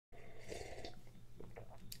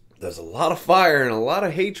There's a lot of fire and a lot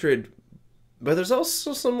of hatred, but there's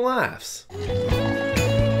also some laughs.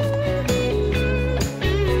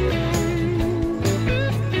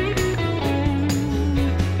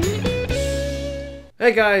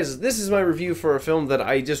 Hey guys, this is my review for a film that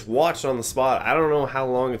I just watched on the spot. I don't know how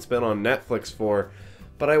long it's been on Netflix for,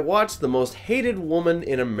 but I watched The Most Hated Woman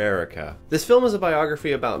in America. This film is a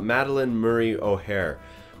biography about Madalyn Murray O'Hair,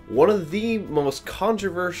 one of the most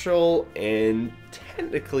controversial and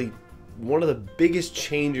technically one of the biggest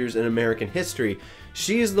changers in American history.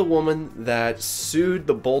 She is the woman that sued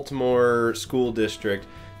the Baltimore school district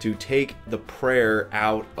to take the prayer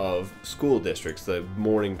out of school districts, the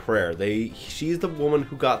morning prayer. She's the woman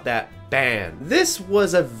who got that banned. This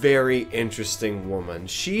was a very interesting woman.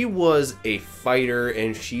 She was a fighter,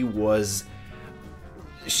 and she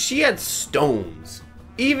had stones.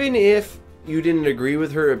 Even if you didn't agree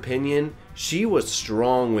with her opinion, she was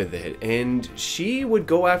strong with it, and she would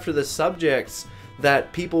go after the subjects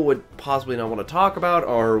that people would possibly not want to talk about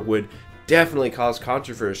or would definitely cause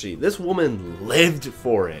controversy. This woman lived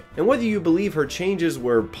for it. And whether you believe her changes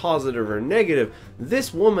were positive or negative,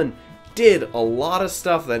 this woman did a lot of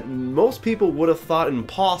stuff that most people would have thought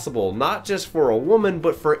impossible, not just for a woman,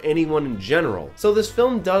 but for anyone in general. So this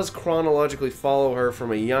film does chronologically follow her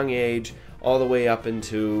from a young age all the way up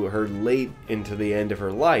into the end of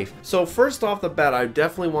her life. So first off the bat, I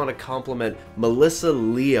definitely want to compliment Melissa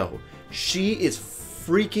Leo. She is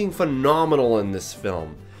freaking phenomenal in this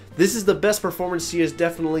film. This is the best performance she has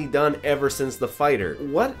definitely done ever since The Fighter.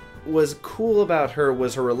 What was cool about her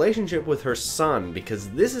was her relationship with her son, because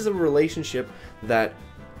this is a relationship that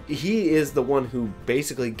he is the one who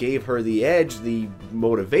basically gave her the edge, the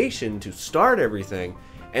motivation to start everything,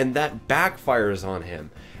 and that backfires on him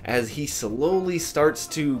as he slowly starts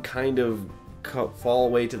to kind of fall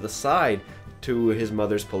away to the side to his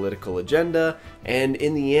mother's political agenda, and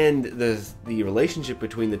in the end the relationship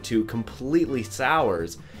between the two completely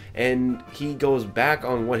sours, and he goes back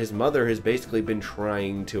on what his mother has basically been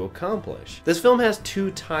trying to accomplish. This film has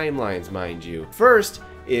two timelines, mind you. First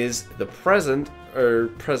is the present, or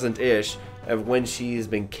present-ish, of when she's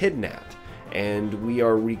been kidnapped, and we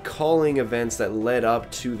are recalling events that led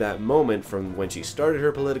up to that moment, from when she started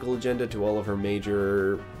her political agenda to all of her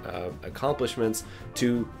major accomplishments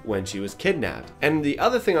to when she was kidnapped. And the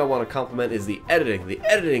other thing I want to compliment is the editing. The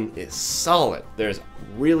editing is solid. There's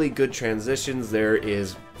really good transitions. There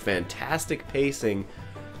is fantastic pacing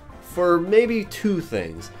for maybe two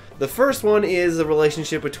things. The first one is the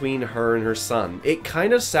relationship between her and her son. It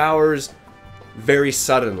kind of sours very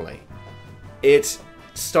suddenly. It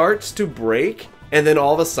starts to break, and then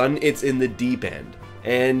all of a sudden it's in the deep end,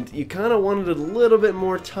 and you kind of wanted a little bit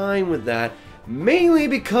more time with that, mainly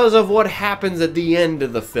because of what happens at the end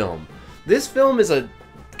of the film. This film is a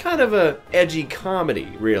kind of a edgy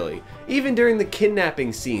comedy, really. Even during the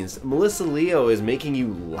kidnapping scenes, Melissa Leo is making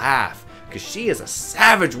you laugh because she is a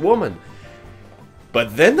savage woman.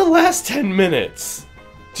 But then the last 10 minutes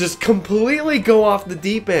just completely go off the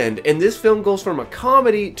deep end, and this film goes from a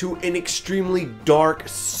comedy to an extremely dark,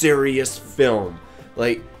 serious film.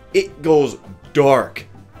 Like, it goes dark.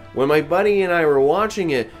 When my buddy and I were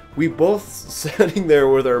watching it, we both sitting there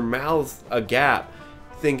with our mouths agape,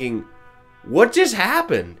 thinking, what just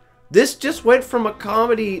happened? This just went from a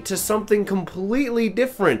comedy to something completely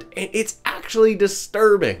different, and it's actually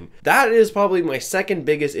disturbing. That is probably my second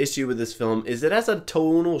biggest issue with this film, is it has a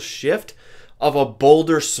tonal shift of a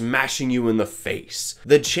boulder smashing you in the face.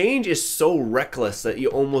 The change is so reckless that you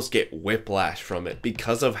almost get whiplash from it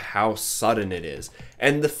because of how sudden it is.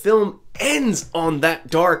 And the film ends on that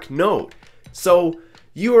dark note. So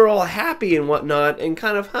you are all happy and whatnot, and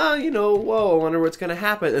kind of, whoa, I wonder what's gonna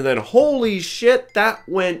happen. And then, holy shit, that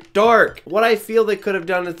went dark. What I feel they could have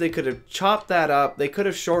done is they could have chopped that up. They could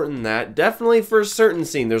have shortened that. Definitely for a certain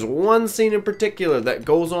scene. There's one scene in particular that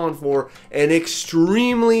goes on for an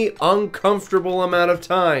extremely uncomfortable amount of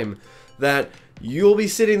time that you'll be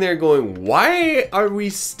sitting there going, why are we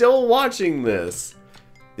still watching this?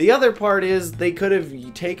 The other part is they could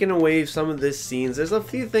have taken away some of these scenes. There's a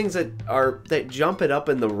few things that jump it up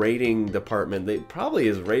in the rating department. They probably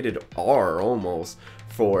is rated R almost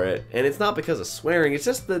for it, and it's not because of swearing. It's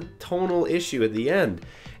just the tonal issue at the end,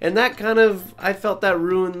 and that kind of, I felt that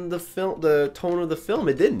ruined the film, the tone of the film.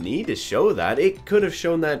 It didn't need to show that. It could have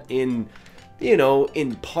shown that in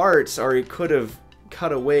parts, or it could have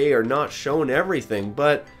cut away or not shown everything.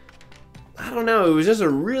 But I don't know. It was just a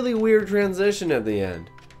really weird transition at the end.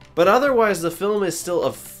 But otherwise, the film is still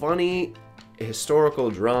a funny historical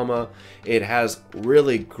drama. It has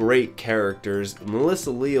really great characters.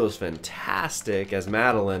 Melissa Leo is fantastic as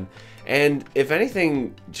Madalyn. And if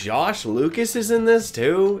anything, Josh Lucas is in this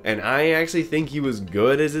too. And I actually think he was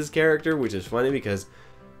good as his character, which is funny because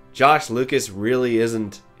Josh Lucas really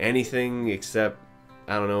isn't anything except,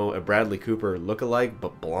 I don't know, a Bradley Cooper lookalike,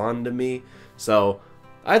 but blonde to me. So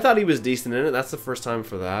I thought he was decent in it. That's the first time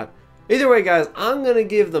for that. Either way, guys, I'm going to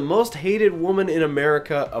give The Most Hated Woman in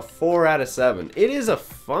America a 4 out of 7. It is a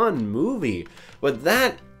fun movie, but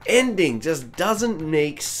that ending just doesn't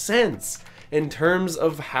make sense in terms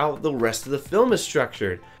of how the rest of the film is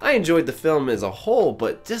structured. I enjoyed the film as a whole,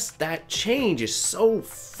 but just that change is so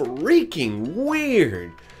freaking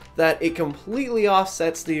weird that it completely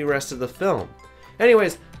offsets the rest of the film.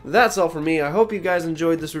 Anyways, that's all for me. I hope you guys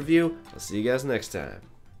enjoyed this review. I'll see you guys next time.